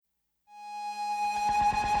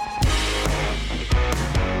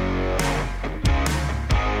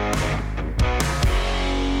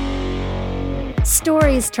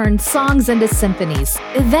stories turn songs into symphonies,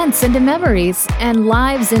 events into memories, and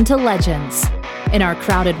lives into legends. In our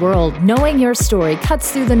crowded world, knowing your story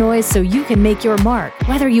cuts through the noise so you can make your mark,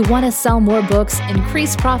 whether you want to sell more books,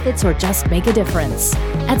 increase profits, or just make a difference.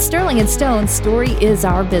 At Sterling & Stone, story is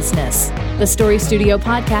our business. The Story Studio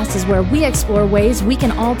podcast is where we explore ways we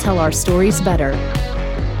can all tell our stories better.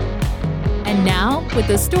 And now, with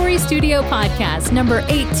the Story Studio podcast number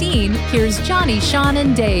 18, here's Johnny, Sean,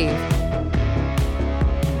 and Dave.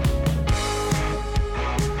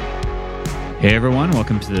 Hey everyone,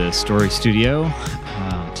 welcome to the Story Studio.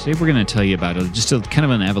 Today we're going to tell you about just a kind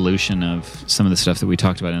of an evolution of some of the stuff that we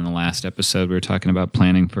talked about in the last episode. We were talking about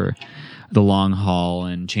planning for the long haul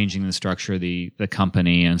and changing the structure of the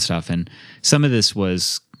company and stuff. And some of this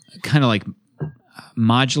was kind of like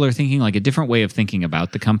modular thinking, like a different way of thinking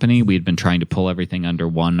about the company. We had been trying to pull everything under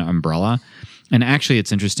one umbrella. And actually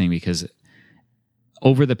it's interesting because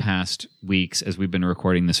over the past weeks, as we've been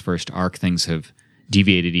recording this first arc, things have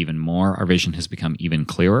deviated even more. Our vision has become even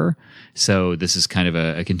clearer. So this is kind of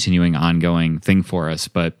a continuing, ongoing thing for us.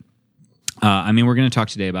 But we're going to talk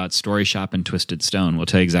today about StoryShop and Twisted Stone. We'll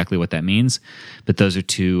tell you exactly what that means. But those are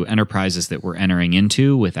two enterprises that we're entering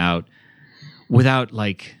into without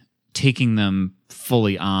like taking them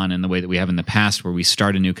fully on in the way that we have in the past, where we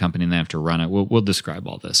start a new company and then have to run it. We'll describe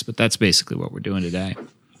all this, but that's basically what we're doing today.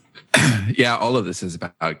 Yeah, all of this is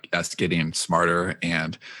about us getting smarter,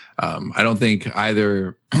 and I don't think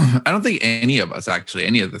any of us, actually,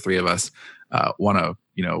 any of the three of us, want to,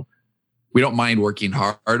 we don't mind working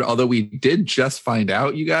hard. Although we did just find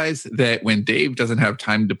out, you guys, that when Dave doesn't have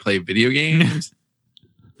time to play video games,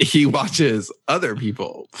 he watches other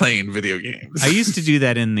people playing video games. I used to do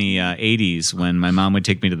that in the 80s when my mom would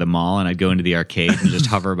take me to the mall and I'd go into the arcade and just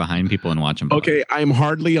hover behind people and watch them play. Okay, I'm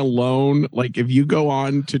hardly alone. Like, if you go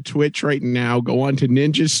on to Twitch right now, go on to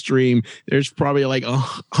Ninja's stream, there's probably like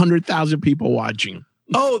 100,000 people watching.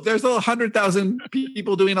 Oh, there's 100,000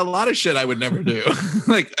 people doing a lot of shit I would never do,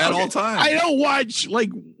 like at all times. I don't watch like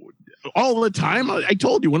all the time. I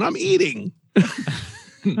told you, when I'm eating.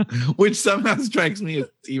 Which somehow strikes me as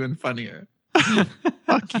even funnier.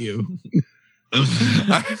 Fuck you. All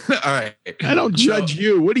right. I don't judge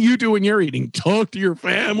you. What do you do when you're eating? Talk to your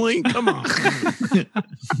family? Come on.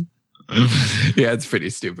 Yeah, it's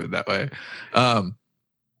pretty stupid that way.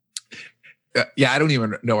 Yeah, I don't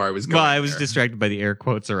even know where I was going. Well, I was distracted by the air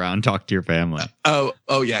quotes around "talk to your family." Oh,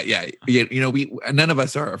 yeah. We none of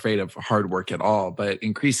us are afraid of hard work at all, but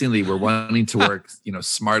increasingly we're wanting to work,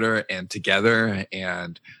 smarter and together,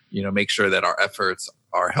 and make sure that our efforts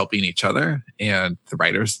are helping each other and the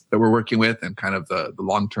writers that we're working with, and kind of the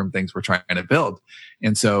long-term things we're trying to build.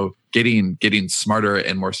 And so getting smarter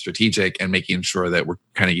and more strategic, and making sure that we're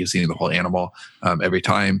kind of using the whole animal every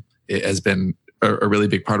time, it has been a really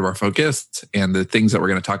big part of our focus. And the things that we're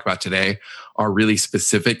going to talk about today are really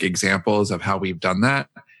specific examples of how we've done that.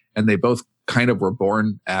 And they both kind of were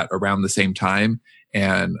born at around the same time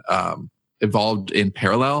and evolved in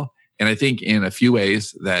parallel. And I think in a few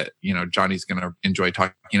ways that, Johnny's going to enjoy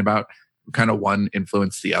talking about, kind of one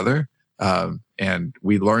influenced the other. And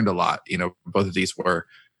we learned a lot. Both of these were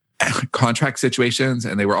contract situations,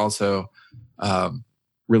 and they were also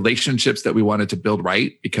relationships that we wanted to build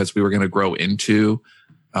right, because we were going to grow into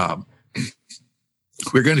them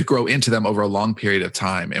over a long period of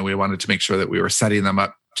time. And we wanted to make sure that we were setting them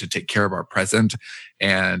up to take care of our present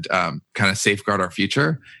and kind of safeguard our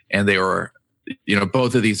future. And they were,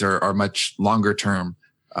 both of these are much longer term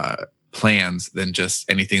plans than just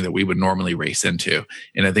anything that we would normally race into.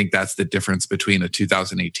 And I think that's the difference between a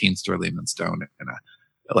 2018 Sterling & Stone and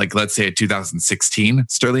let's say a 2016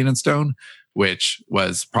 Sterling & Stone, which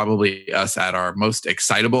was probably us at our most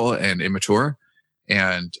excitable and immature.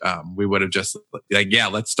 And we would have just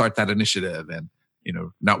let's start that initiative and,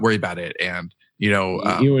 not worry about it. And,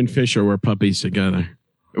 you and Fisher were puppies together.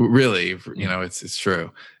 Really, it's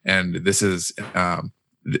true. And this is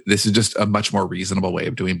just a much more reasonable way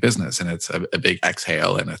of doing business. And it's a big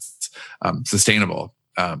exhale, and it's sustainable.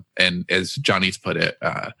 And as Johnny's put it,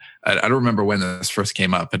 I don't remember when this first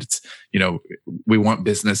came up, but it's, we want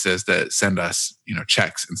businesses that send us,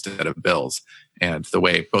 checks instead of bills. And the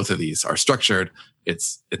way both of these are structured,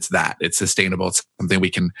 it's sustainable. It's something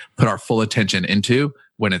we can put our full attention into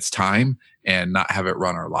when it's time, and not have it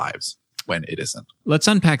run our lives when it isn't. Let's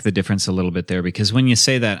unpack the difference a little bit there, because when you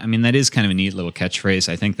say that, that is kind of a neat little catchphrase.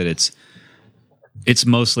 I think that it's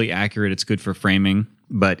mostly accurate. It's good for framing,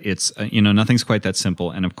 but it's, nothing's quite that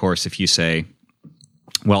simple. And of course, if you say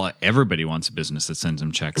well, everybody wants a business that sends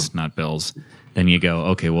them checks, not bills, then you go,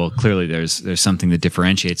 okay, well, clearly there's something that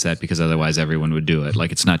differentiates that, because otherwise everyone would do it.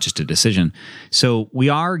 Like, it's not just a decision. So we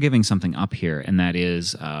are giving something up here, and that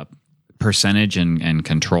is percentage and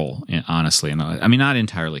control, honestly. And I mean, not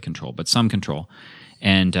entirely control, but some control.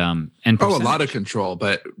 And a lot of control,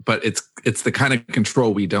 but it's the kind of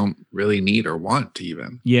control we don't really need or want to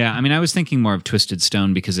even. Yeah, I mean, I was thinking more of Twisted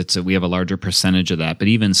Stone, because we have a larger percentage of that, but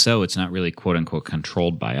even so, it's not really quote unquote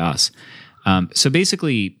controlled by us. So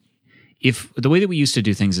basically, if the way that we used to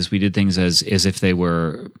do things is we did things as if they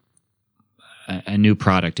were a new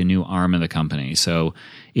product, a new arm of the company. So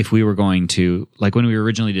if we were going to, like when we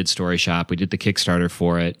originally did StoryShop, we did the Kickstarter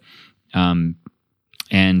for it.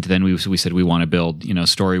 And then we said we want to build,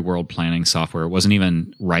 story world planning software. It wasn't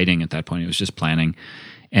even writing at that point; it was just planning.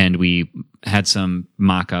 And we had some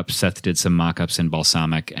mock-ups. Seth did some mock-ups in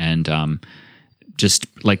Balsamic, and just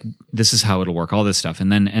like, this is how it'll work. All this stuff,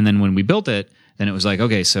 and then when we built it, then it was like,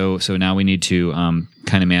 okay, so now we need to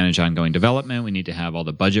kind of manage ongoing development. We need to have all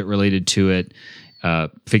the budget related to it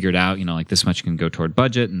figured out. Like, this much can go toward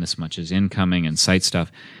budget, and this much is incoming and site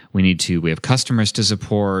stuff. We have customers to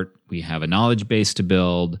support. We have a knowledge base to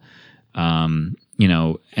build. And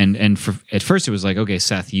at first it was like, okay,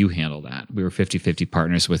 Seth, you handle that. We were 50-50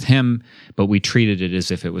 partners with him, but we treated it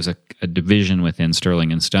as if it was a division within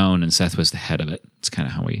Sterling and Stone, and Seth was the head of it. It's kind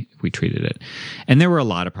of how we treated it. And there were a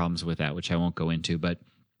lot of problems with that, which I won't go into, but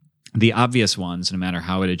the obvious ones, no matter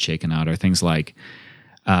how it had shaken out, are things like,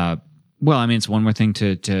 it's one more thing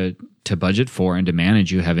to budget for and to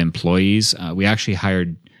manage. You have employees. We actually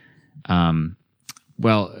hired,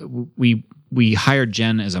 we hired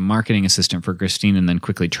Jen as a marketing assistant for Christine, and then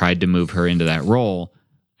quickly tried to move her into that role,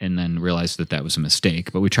 and then realized that was a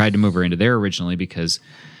mistake. But we tried to move her into there originally because,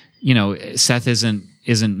 Seth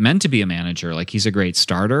isn't meant to be a manager. Like, he's a great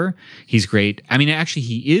starter. He's great. I mean, actually,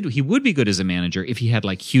 he would be good as a manager if he had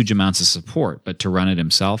like huge amounts of support, but to run it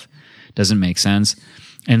himself doesn't make sense.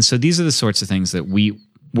 And so these are the sorts of things that we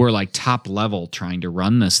were like top level trying to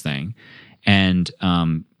run this thing, and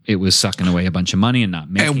it was sucking away a bunch of money and not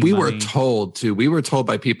making money. And we were told too. We were told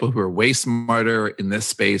by people who are way smarter in this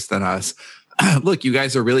space than us. Look, you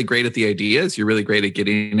guys are really great at the ideas. You're really great at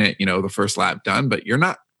getting it, the first lap done. But you're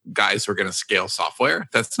not guys who are going to scale software.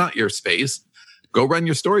 That's not your space. Go run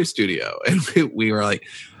your story studio. And we were like,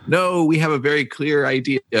 no, we have a very clear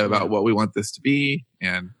idea about what we want this to be.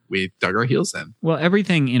 And we dug our heels in. Well,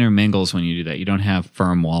 everything intermingles when you do that. You don't have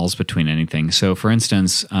firm walls between anything. So, for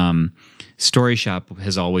instance, StoryShop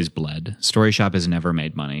has always bled. StoryShop has never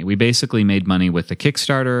made money. We basically made money with the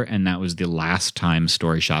Kickstarter, and that was the last time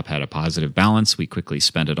StoryShop had a positive balance. We quickly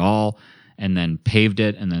spent it all, and then paved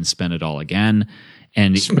it, and then spent it all again.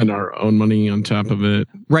 And spend our own money on top of it.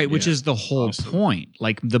 Right, which is the whole point.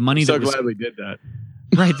 Like, the money glad we did that.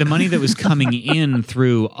 Right, the money that was coming in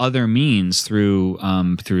through other means, through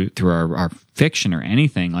our fiction or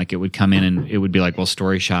anything, like, it would come in and it would be like, well,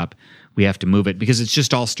 StoryShop, we have to move it because it's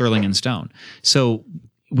just all Sterling and Stone. So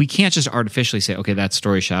we can't just artificially say, okay, that's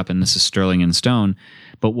StoryShop and this is Sterling and Stone.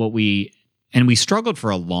 But we struggled for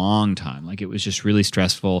a long time. Like, it was just really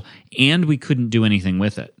stressful, and we couldn't do anything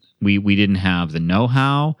with it. We didn't have the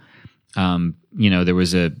know-how. There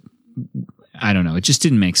was I don't know. It just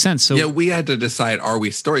didn't make sense. So we had to decide: are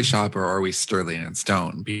we StoryShop or are we Sterling and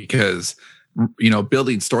Stone? Because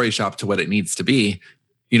building StoryShop to what it needs to be,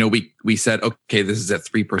 we said, okay, this is at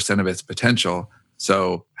 3% of its potential.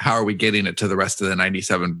 So how are we getting it to the rest of the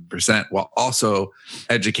 97% while also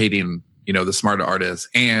educating the smarter artists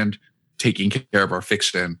and taking care of our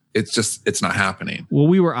fiction? It's not happening. Well,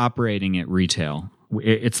 we were operating at retail.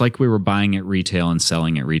 It's like we were buying at retail and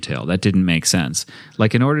selling at retail. That didn't make sense.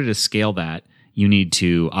 Like, in order to scale that, you need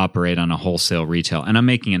to operate on a wholesale retail. And I'm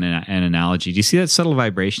making an analogy. Do you see that subtle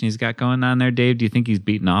vibration he's got going on there, Dave? Do you think he's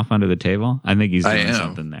beating off under the table? I think he's doing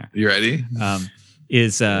something there. You ready?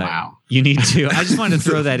 Wow. You need to. I just wanted to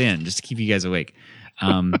throw that in just to keep you guys awake.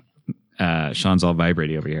 Sean's all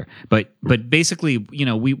vibrating over here, but basically,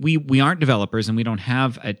 we aren't developers, and we don't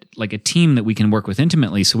have a team that we can work with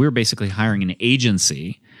intimately. So we were basically hiring an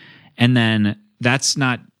agency, and then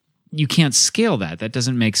you can't scale that. That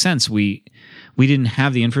doesn't make sense. We didn't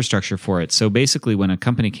have the infrastructure for it. So basically, when a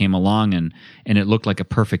company came along and it looked like a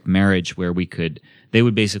perfect marriage where they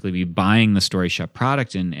would basically be buying the StoryShop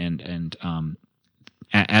product and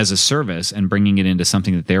as a service and bringing it into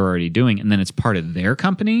something that they're already doing, and then it's part of their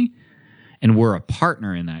company, and we're a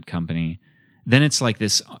partner in that company, then it's like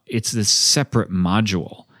this separate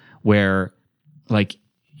module where, like,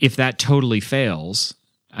 if that totally fails,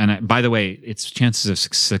 and by the way, its chances of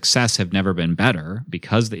success have never been better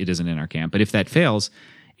because it isn't in our camp, but if that fails,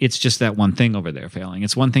 it's just that one thing over there failing.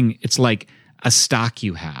 It's one thing. It's like a stock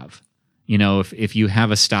you have. If you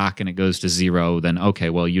have a stock and it goes to zero, then okay,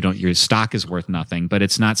 well, your stock is worth nothing, but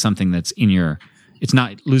it's not something that's it's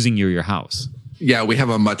not losing your house. Yeah, we have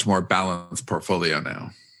a much more balanced portfolio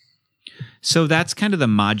now. So that's kind of the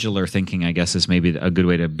modular thinking, I guess, is maybe a good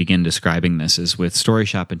way to begin describing this. Is with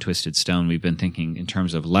StoryShop and Twisted Stone, we've been thinking in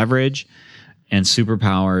terms of leverage and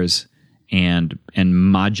superpowers and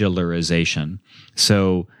modularization.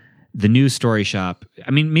 So the new StoryShop,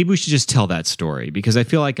 maybe we should just tell that story, because I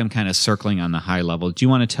feel like I'm kind of circling on the high level. Do you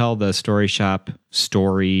want to tell the StoryShop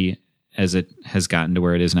story as it has gotten to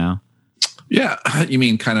where it is now? Yeah. You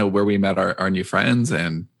mean kind of where we met our new friends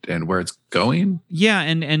and where it's going? Yeah.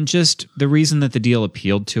 And just the reason that the deal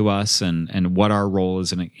appealed to us and what our role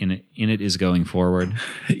is in it is going forward.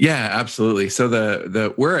 Yeah, absolutely. So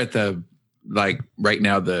we're at the, like right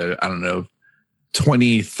now, the, I don't know,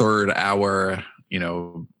 23rd hour,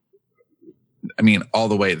 all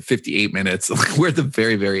the way 58 minutes. Like we're at the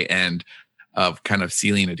very, very end of kind of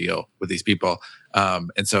sealing a deal with these people.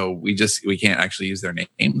 And so we can't actually use their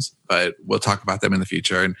names, but we'll talk about them in the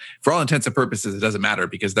future. And for all intents and purposes, it doesn't matter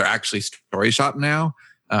because they're actually StoryShop now.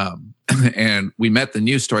 And we met the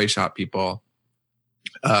new StoryShop people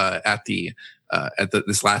at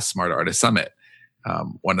this last Smart Artist Summit.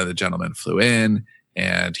 One of the gentlemen flew in,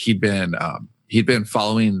 and he'd been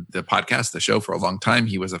following the podcast, the show, for a long time.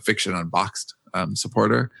 He was a Fiction Unboxed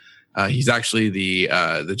supporter. He's actually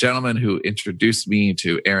the gentleman who introduced me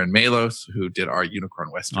to Aaron Malos, who did our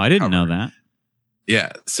Unicorn Western. Oh, I didn't cover. know that.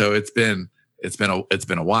 Yeah, so it's been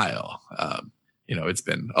a while. It's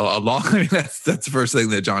been a long. That's the first thing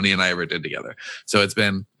that Johnny and I ever did together. So it's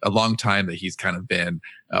been a long time that he's kind of been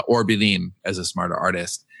orbiting as a smarter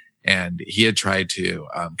artist, and he had tried to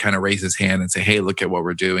kind of raise his hand and say, "Hey, look at what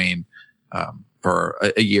we're doing," for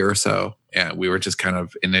a year or so. And we were just kind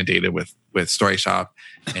of inundated with StoryShop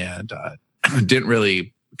and didn't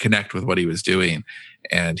really connect with what he was doing.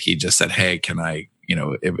 And he just said, "Hey, can I,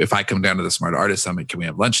 if I come down to the Smart Artist Summit, can we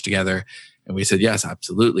have lunch together?" And we said, "Yes,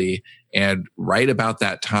 absolutely." And right about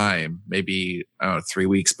that time, maybe 3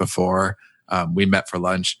 weeks before we met for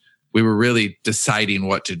lunch, we were really deciding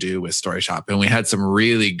what to do with StoryShop. And we had some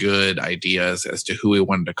really good ideas as to who we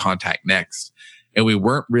wanted to contact next. And we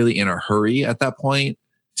weren't really in a hurry at that point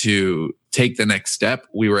to take the next step.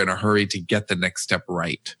 We were in a hurry to get the next step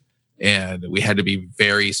right. And we had to be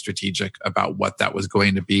very strategic about what that was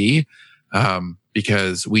going to be,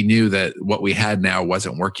 because we knew that what we had now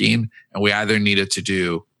wasn't working. And we either needed to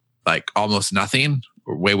do like almost nothing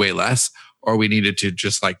or way, way less, or we needed to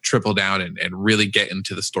just like triple down and really get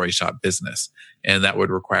into the StoryShop business. And that would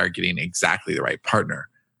require getting exactly the right partner.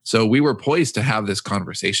 So we were poised to have this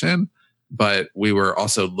conversation, but we were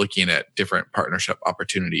also looking at different partnership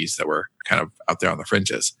opportunities that were kind of out there on the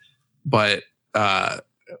fringes. But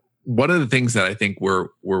one of the things that I think we're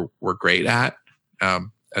great at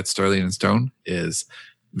Sterling and Stone is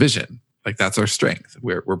vision. Like that's our strength.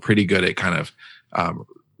 We're pretty good at kind of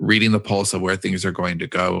reading the pulse of where things are going to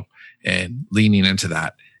go and leaning into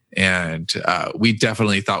that. And we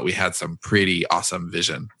definitely thought we had some pretty awesome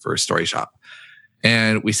vision for StoryShop.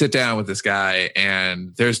 And we sit down with this guy,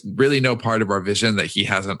 and there's really no part of our vision that he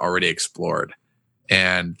hasn't already explored.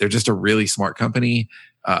 And they're just a really smart company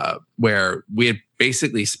where we had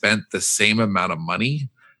basically spent the same amount of money,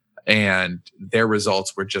 and their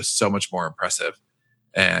results were just so much more impressive.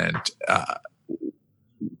 And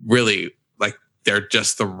really, like, they're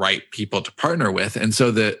just the right people to partner with. And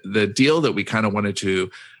so the deal that we kind of wanted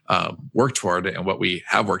to work toward, and what we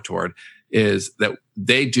have worked toward, is that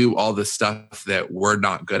they do all the stuff that we're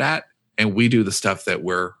not good at, and we do the stuff that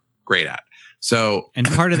we're great at. So, and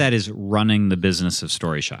part of that is running the business of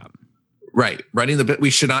StoryShop. Right. We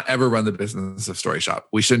should not ever run the business of StoryShop.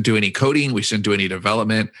 We shouldn't do any coding. We shouldn't do any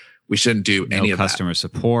development. We shouldn't do any of that. No customer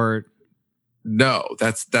support. No,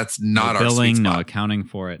 that's not our billing, sweet spot. No accounting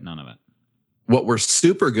for it, none of it. What we're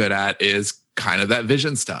super good at is kind of that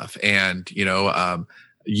vision stuff, and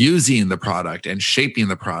using the product and shaping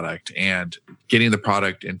the product and getting the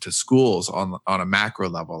product into schools on a macro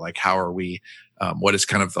level. Like, how are we, what is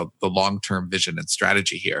kind of the long-term vision and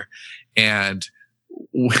strategy here? And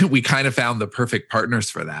we kind of found the perfect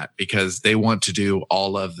partners for that, because they want to do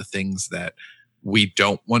all of the things that we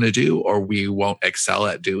don't want to do or we won't excel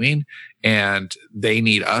at doing. And they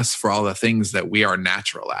need us for all the things that we are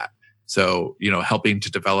natural at. So, helping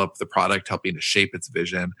to develop the product, helping to shape its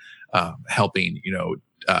vision, helping,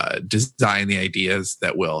 design the ideas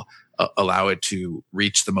that will allow it to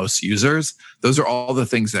reach the most users. Those are all the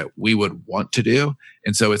things that we would want to do.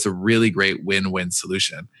 And so it's a really great win-win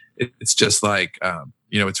solution. It's just like,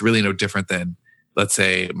 it's really no different than let's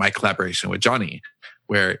say my collaboration with Johnny,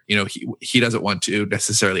 where, he doesn't want to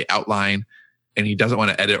necessarily outline and he doesn't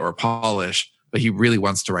want to edit or polish, but he really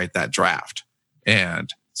wants to write that draft.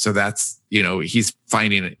 And so that's, he's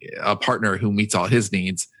finding a partner who meets all his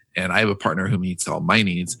needs, and I have a partner who meets all my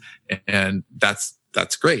needs. And that's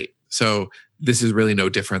great. So this is really no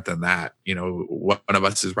different than that. One of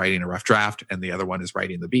us is writing a rough draft and the other one is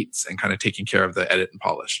writing the beats and kind of taking care of the edit and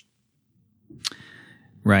polish.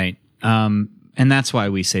 Right. And that's why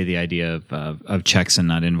we say the idea of checks and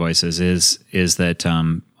not invoices is that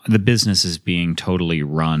the business is being totally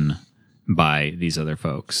run by these other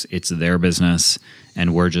folks. It's their business,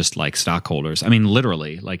 and we're just like stockholders. I mean,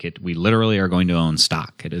 literally, we literally are going to own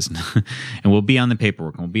stock. It isn't, and we'll be on the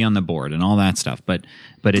paperwork, and we'll be on the board, and all that stuff. But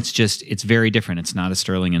it's very different. It's not a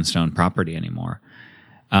sterling and stone property anymore.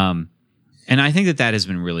 And I think that has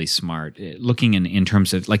been really smart. Looking in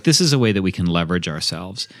terms of, this is a way that we can leverage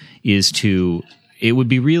ourselves, it would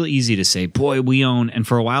be real easy to say, boy, we own, and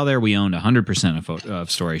for a while there, we owned 100% of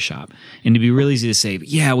StoryShop. And it'd be real easy to say,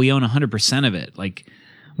 yeah, we own 100% of it.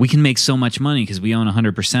 We can make so much money because we own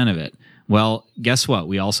 100% of it. Well, guess what?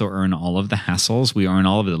 We also earn all of the hassles. We earn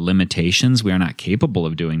all of the limitations. We are not capable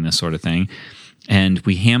of doing this sort of thing. And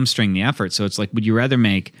we hamstring the effort. So it's would you rather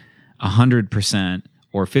make 100%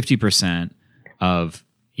 or 50% of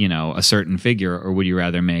a certain figure, or would you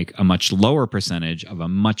rather make a much lower percentage of a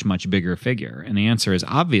much, much bigger figure? And the answer is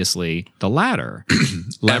obviously the latter.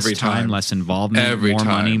 Less Every time, less involvement, more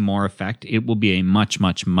money, more effect. It will be a much,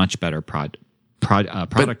 much, much better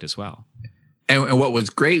product as well. And what was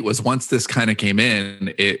great was once this kind of came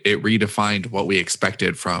in, it redefined what we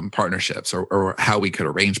expected from partnerships or how we could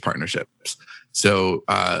arrange partnerships. So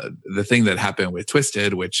the thing that happened with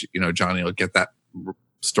Twisted, which, Johnny will get that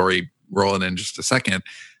story rolling in just a second,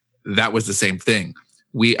 that was the same thing.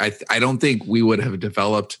 I don't think we would have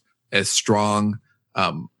developed as strong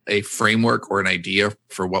a framework or an idea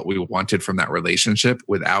for what we wanted from that relationship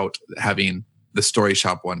without having the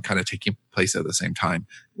StoryShop one kind of taking place at the same time.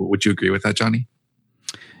 Would you agree with that, Johnny?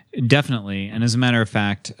 Definitely. And as a matter of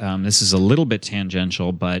fact, this is a little bit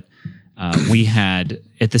tangential, but we had,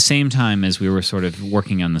 at the same time as we were sort of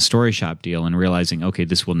working on the StoryShop deal and realizing, okay,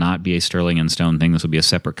 this will not be a sterling and stone thing. This will be a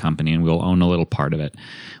separate company, and we'll own a little part of it.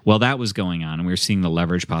 Well, that was going on, and we were seeing the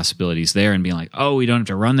leverage possibilities there and being like, oh, we don't have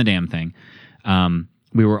to run the damn thing.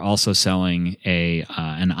 We were also selling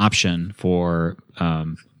an option for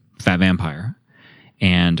Fat Vampire,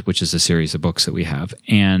 which is a series of books that we have.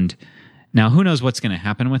 And now who knows what's going to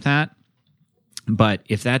happen with that? But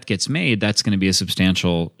if that gets made, that's going to be a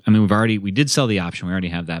substantial. I mean, we did sell the option. We already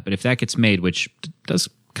have that. But if that gets made, which does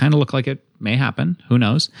kind of look like it may happen, who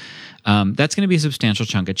knows? That's going to be a substantial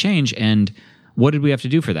chunk of change. And what did we have to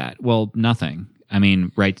do for that? Well, nothing. I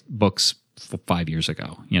mean, write books 5 years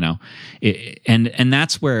ago, and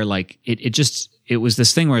that's where it was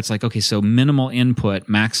this thing where it's like, okay, so minimal input,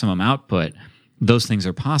 maximum output. Those things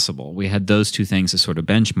are possible. We had those two things as sort of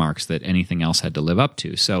benchmarks that anything else had to live up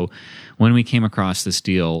to. So when we came across this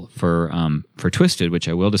deal for Twisted, which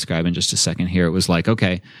I will describe in just a second here, it was like,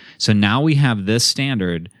 okay, so now we have this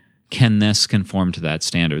standard. Can this conform to that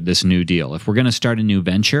standard, this new deal? If we're going to start a new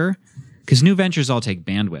venture, because new ventures all take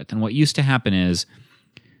bandwidth. And what used to happen is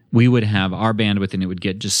we would have our bandwidth and it would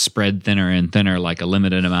get just spread thinner and thinner like a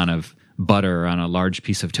limited amount of butter on a large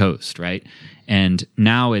piece of toast, right? And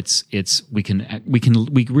now we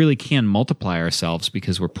really can multiply ourselves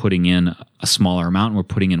because we're putting in a smaller amount and we're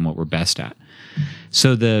putting in what we're best at.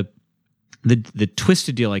 So the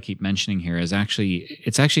Twisted deal I keep mentioning here is actually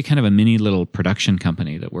kind of a mini little production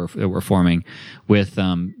company that we're forming with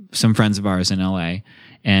some friends of ours in LA,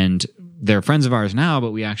 and they're friends of ours now,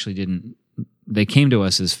 but we actually didn't. They came to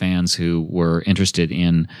us as fans who were interested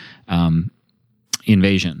in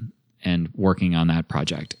Invasion and working on that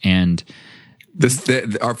project. And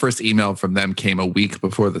our first email from them came a week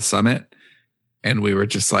before the summit, and we were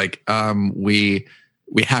just like, we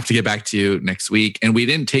have to get back to you next week. And we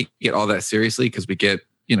didn't take it all that seriously because we get,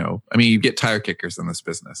 you get tire kickers in this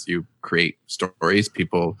business. You create stories.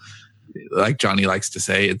 People, like Johnny likes to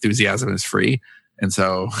say, enthusiasm is free. And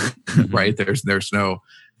so, right, there's no,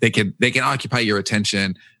 they can occupy your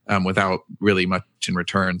attention without really much in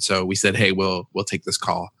return. So we said, hey, we'll take this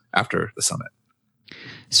call after the summit.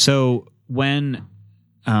 So when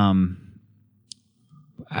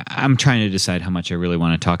I'm trying to decide how much I really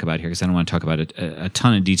want to talk about here, because I don't want to talk about a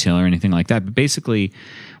ton of detail or anything like that. But basically,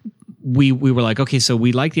 we were like, okay, so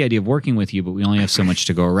we like the idea of working with you, but we only have so much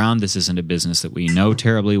to go around. This isn't a business that we know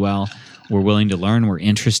terribly well. We're willing to learn. We're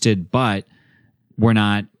interested, but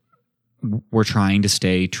we're trying to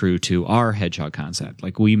stay true to our hedgehog concept.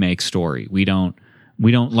 Like, we make story. We don't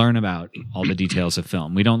we don't learn about all the details of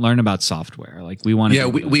film. We don't learn about software. Like we want to. Yeah,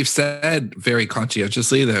 we've said very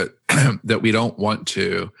conscientiously that that we don't want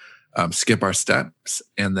to skip our steps,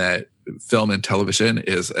 and that film and television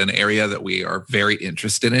is an area that we are very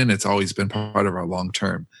interested in. It's always been part of our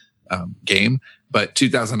long-term game. But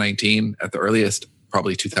 2019 at the earliest,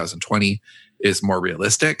 probably 2020 is more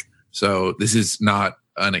realistic. So this is not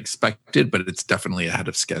unexpected, but it's definitely ahead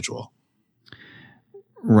of schedule.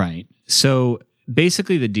 Right. So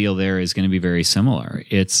basically the deal there is going to be very similar.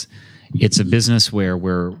 It's a business where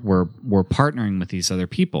we're partnering with these other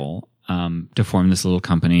people to form this little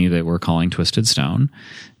company that we're calling Twisted Stone,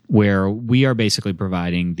 where we are basically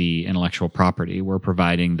providing the intellectual property. We're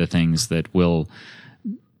providing the things that will,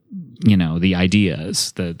 the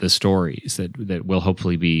ideas, the stories that will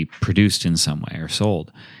hopefully be produced in some way or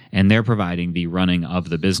sold. And they're providing the running of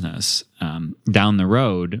the business. Down the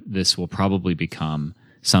road, this will probably become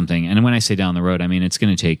something. And when I say down the road, I mean, it's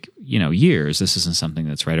going to take, years. This isn't something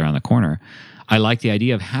that's right around the corner. I like the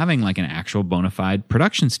idea of having like an actual bona fide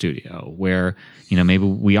production studio where, maybe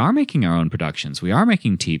we are making our own productions. We are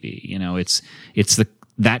making TV.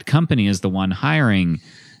 That company is the one hiring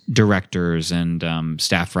directors and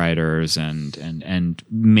staff writers and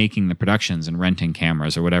making the productions and renting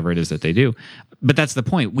cameras or whatever it is that they do. But that's the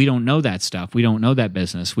point. We don't know that stuff. We don't know that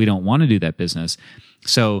business. We don't want to do that business.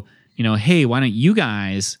 So, hey, why don't you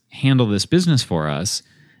guys handle this business for us?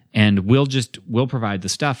 And we'll provide the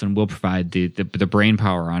stuff, and we'll provide the brain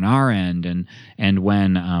power on our end. And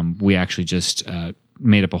when we actually just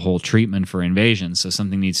made up a whole treatment for Invasion, so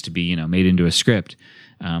something needs to be made into a script,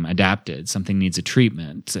 adapted. Something needs a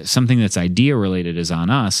treatment. Something that's idea related is on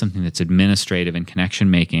us. Something that's administrative and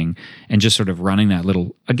connection making, and just sort of running that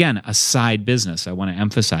little, again, a side business. I want to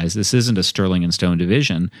emphasize this isn't a Sterling and Stone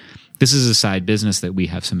division. This is a side business that we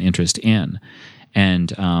have some interest in.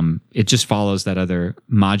 And it just follows that other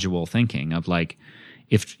module thinking of like,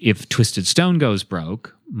 if Twisted Stone goes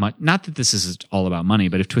broke, not that this is all about money,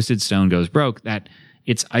 but if Twisted Stone goes broke, that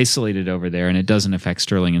it's isolated over there and it doesn't affect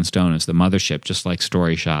Sterling and Stone as the mothership, just like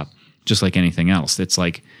StoryShop, just like anything else. It's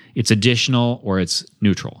like it's additional or it's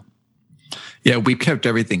neutral. Yeah, we've kept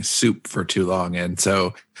everything soup for too long, and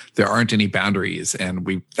so there aren't any boundaries,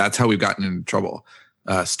 and that's how we've gotten into trouble.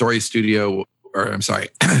 StoryShop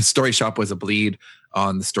was a bleed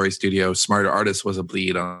on the Story Studio. Smarter Artists was a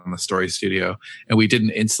bleed on the Story Studio, and we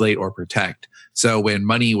didn't insulate or protect. So when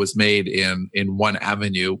money was made in one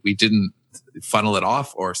avenue, we didn't funnel it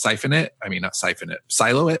off or siphon it. I mean, not siphon it,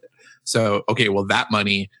 silo it. So, okay, well, that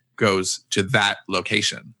money goes to that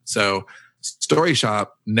location. So StoryShop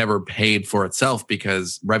never paid for itself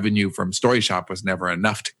because revenue from StoryShop was never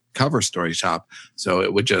enough to cover StoryShop. So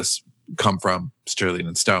it would just come from Sterling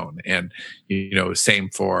and Stone. And same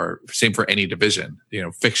for any division.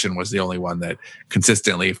 Fiction was the only one that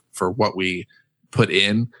consistently, for what we put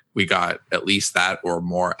in, we got at least that or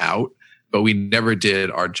more out. But we never did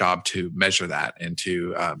our job to measure that and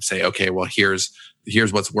to say, okay, well, here's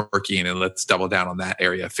what's working, and let's double down on that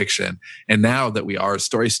area of fiction. And now that we are a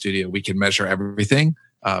story studio, we can measure everything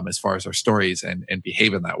as far as our stories and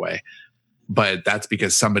behave in that way. But that's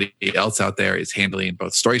because somebody else out there is handling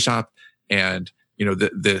both StoryShop and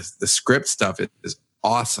the script stuff is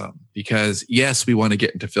awesome, because yes, we want to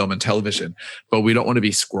get into film and television, but we don't want to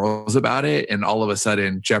be squirrels about it and all of a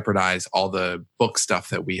sudden jeopardize all the book stuff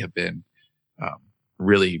that we have been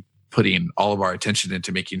really putting all of our attention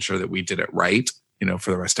into making sure that we did it right, for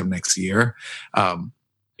the rest of next year.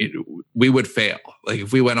 We would fail. Like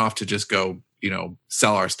if we went off to just go,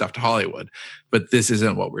 sell our stuff to Hollywood, but this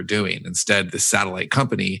isn't what we're doing. Instead, this satellite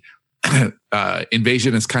company,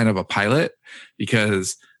 Invasion is kind of a pilot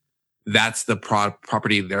because that's the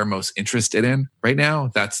property they're most interested in right now.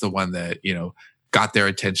 That's the one that, got their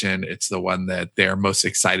attention. It's the one that they're most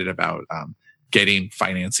excited about getting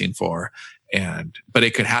financing for. But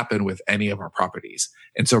it could happen with any of our properties.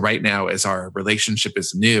 And so right now, as our relationship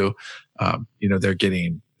is new, they're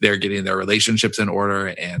getting their relationships in order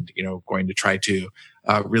and, going to try to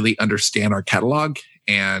really understand our catalog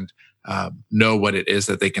and know what it is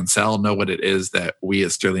that they can sell, know what it is that we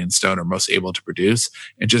as Sterling and Stone are most able to produce,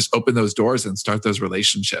 and just open those doors and start those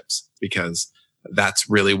relationships, because that's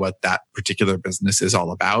really what that particular business is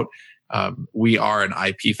all about. We are an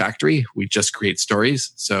IP factory. We just create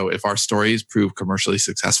stories. So if our stories prove commercially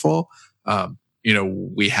successful,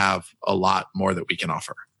 we have a lot more that we can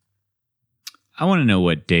offer. I want to know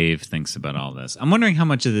what Dave thinks about all this. I'm wondering how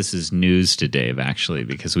much of this is news to Dave, actually,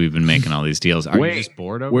 because we've been making all these deals. Are you just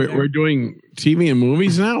bored over there? We're doing TV and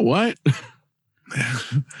movies now? What?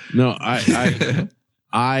 No, I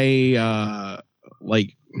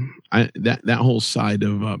like that whole side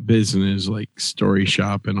of business, like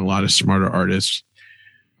StoryShop and a lot of smarter artists,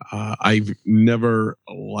 I've never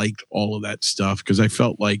liked all of that stuff because I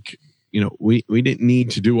felt like, we didn't need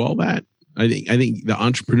to do all that. I think the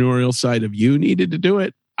entrepreneurial side of you needed to do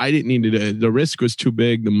it. I didn't need to do it. The risk was too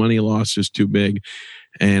big. The money loss was too big.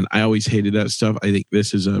 And I always hated that stuff. I think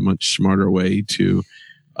this is a much smarter way to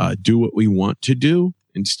do what we want to do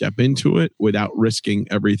and step into it without risking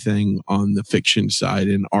everything on the fiction side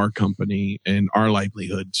in our company and our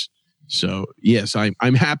livelihoods. So yes,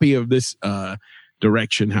 I'm happy of this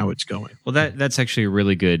direction, how it's going. Well, that's actually a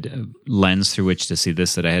really good lens through which to see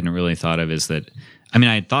this that I hadn't really thought of. Is that, I mean,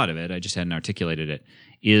 I had thought of it, I just hadn't articulated it.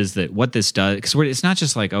 Is that what this does? Because it's not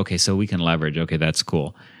just like, okay, so we can leverage. Okay, that's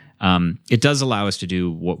cool. It does allow us to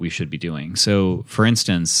do what we should be doing. So, for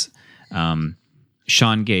instance,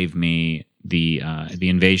 Sean gave me the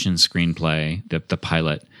invasion screenplay, the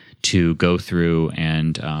pilot, to go through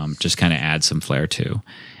and just kind of add some flair to.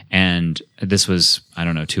 And this was, I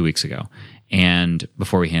don't know, 2 weeks ago, and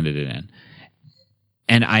before we handed it in.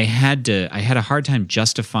 And I had a hard time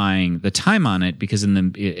justifying the time on it because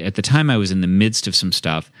at the time I was in the midst of some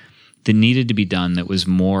stuff that needed to be done that was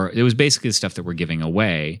more, it was basically the stuff that we're giving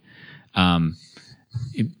away. I'm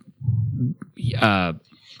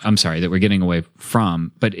sorry, that we're getting away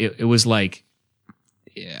from, but it was like,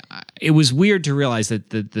 it was weird to realize that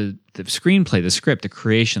the screenplay, the script, the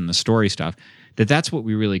creation, the story stuff, that's what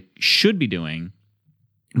we really should be doing,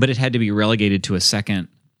 but it had to be relegated to a second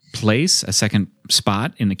place, a second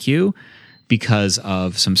spot in the queue because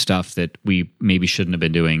of some stuff that we maybe shouldn't have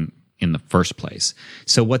been doing in the first place.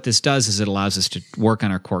 So what this does is it allows us to work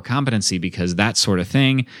on our core competency, because that sort of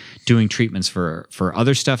thing, doing treatments for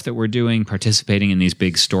other stuff that we're doing, participating in these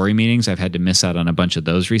big story meetings, I've had to miss out on a bunch of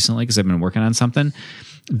those recently because I've been working on something.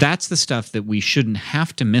 That's the stuff that we shouldn't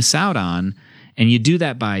have to miss out on. And you do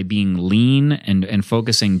that by being lean and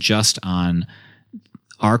focusing just on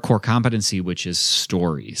our core competency, which is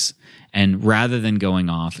stories, and rather than going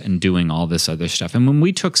off and doing all this other stuff. And when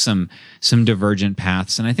we took some divergent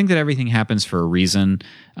paths, and I think that everything happens for a reason,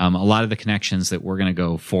 a lot of the connections that we're going to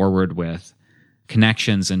go forward with,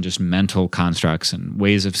 connections and just mental constructs and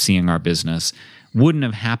ways of seeing our business, wouldn't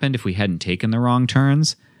have happened if we hadn't taken the wrong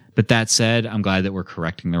turns. But that said, I'm glad that we're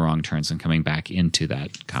correcting the wrong turns and coming back into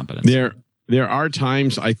that competence. There are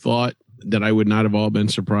times I thought that I would not have all been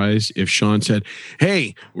surprised if Sean said,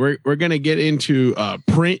 "Hey, we're going to get into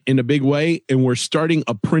print in a big way, and we're starting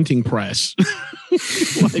a printing press."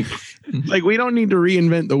 like we don't need to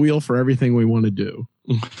reinvent the wheel for everything we want to do.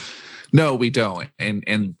 No, we don't,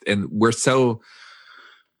 and we're so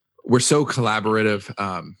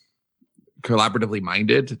collaboratively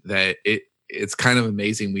minded that it's kind of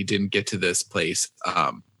amazing we didn't get to this place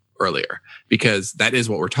earlier, because that is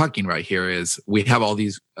what we're talking about here. Is we have all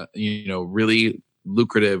these really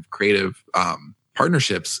lucrative creative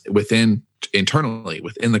partnerships internally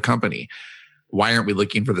within the company. Why aren't we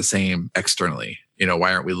looking for the same externally?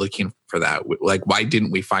 Why aren't we looking for that? Like, why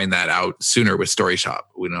didn't we find that out sooner with StoryShop?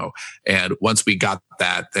 And once we got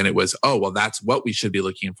that, then it was, oh, well, that's what we should be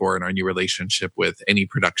looking for in our new relationship with any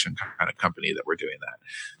production kind of company that we're doing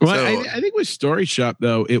that. Well, so, I think with StoryShop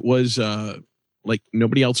though, it was like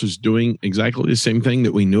nobody else was doing exactly the same thing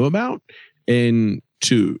that we knew about. And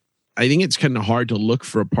I think it's kind of hard to look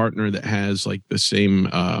for a partner that has like the same,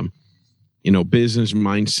 business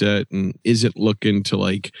mindset and isn't looking to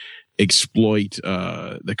like exploit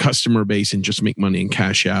the customer base and just make money and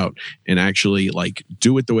cash out, and actually like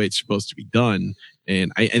do it the way it's supposed to be done.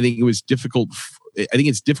 And I think it was difficult. I think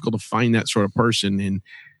it's difficult to find that sort of person. And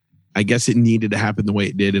I guess it needed to happen the way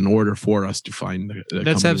it did in order for us to find the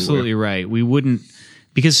That's absolutely right. We wouldn't,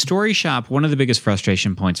 because StoryShop, one of the biggest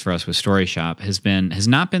frustration points for us with StoryShop has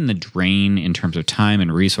not been the drain in terms of time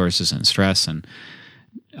and resources and stress and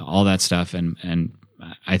all that stuff. And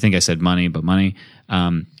I think I said money, but money.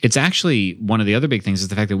 It's actually one of the other big things is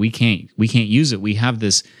the fact that we can't use it. We have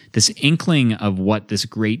this inkling of what this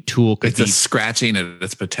great tool could be. It's a scratching at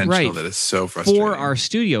its potential, right, that is so frustrating for our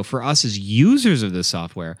studio, for us as users of this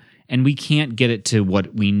software. And we can't get it to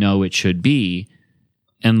what we know it should be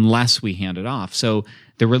unless we hand it off. So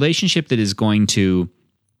the relationship that is going to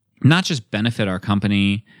not just benefit our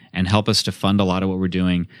company and help us to fund a lot of what we're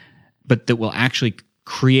doing, but that will actually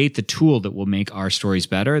create the tool that will make our stories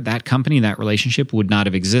better, that company, that relationship would not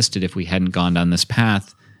have existed if we hadn't gone down this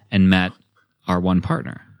path and met our one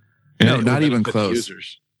partner. No, not even close.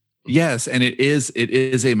 Users. Yes, and it is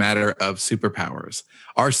a matter of superpowers.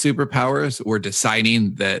 Our superpowers were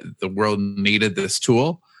deciding that the world needed this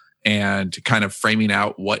tool and kind of framing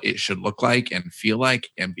out what it should look like and feel like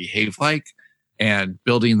and behave like. and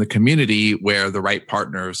building the community where the right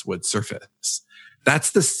partners would surface.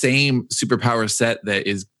 That's the same superpower set that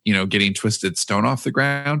is, getting Twisted Stone off the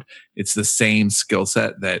ground. It's the same skill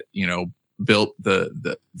set that, built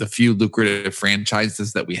the few lucrative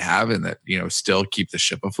franchises that we have and that, still keep the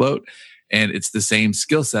ship afloat. And it's the same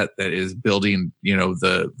skill set that is building,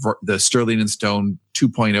 the Sterling and Stone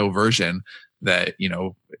 2.0 version that,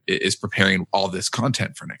 is preparing all this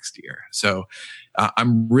content for next year. So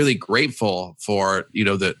I'm really grateful for,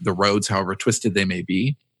 the roads, however twisted they may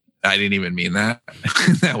be. I didn't even mean that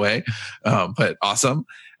that way, but awesome.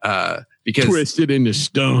 Because twisted into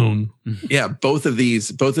stone. Yeah, both of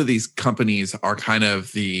these companies are kind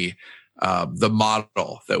of the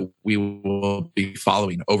model that we will be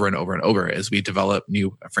following over and over and over as we develop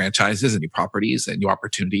new franchises and new properties and new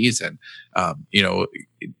opportunities, and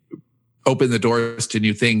open the doors to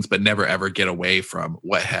new things, but never ever get away from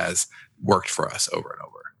what has worked for us over and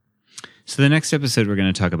over. So the next episode, we're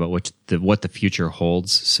going to talk about what the future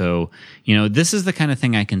holds. So, this is the kind of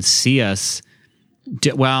thing I can see us.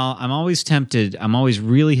 I'm always tempted. I'm always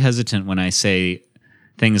really hesitant when I say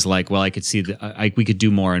things like, "Well, I could see we could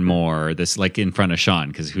do more and more." Or this, like in front of Sean,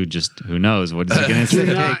 because who knows what is he going to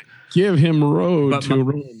say? Give him road to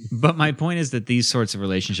run. But my point is that these sorts of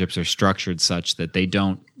relationships are structured such that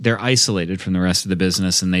they're isolated from the rest of the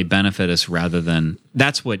business, and they benefit us rather than.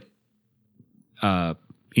 That's what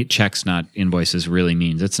checks, not invoices, really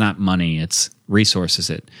means. It's not money, it's resources.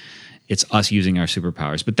 It's us using our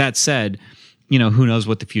superpowers. But that said, who knows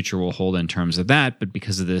what the future will hold in terms of that. But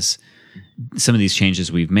because of this, some of these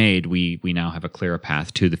changes we've made, we now have a clearer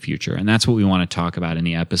path to the future. And that's what we want to talk about in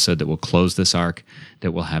the episode that will close this arc,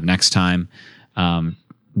 that we'll have next time.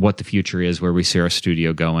 What the future is, where we see our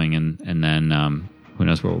studio going, and then who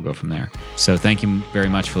knows where we'll go from there. So thank you very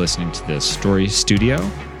much for listening to the Story Studio.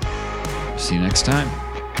 See you next time.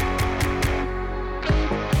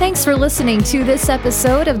 Thanks for listening to this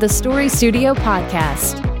episode of the Story Studio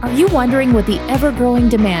podcast. Are you wondering what the ever-growing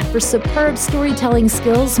demand for superb storytelling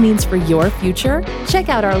skills means for your future? Check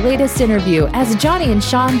out our latest interview as Johnny and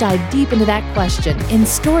Sean dive deep into that question in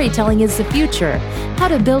Storytelling is the Future, How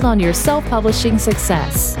to Build on Your Self-Publishing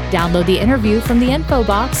Success. Download the interview from the info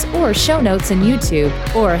box or show notes in YouTube,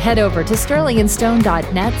 or head over to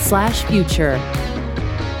sterlingandstone.net/future.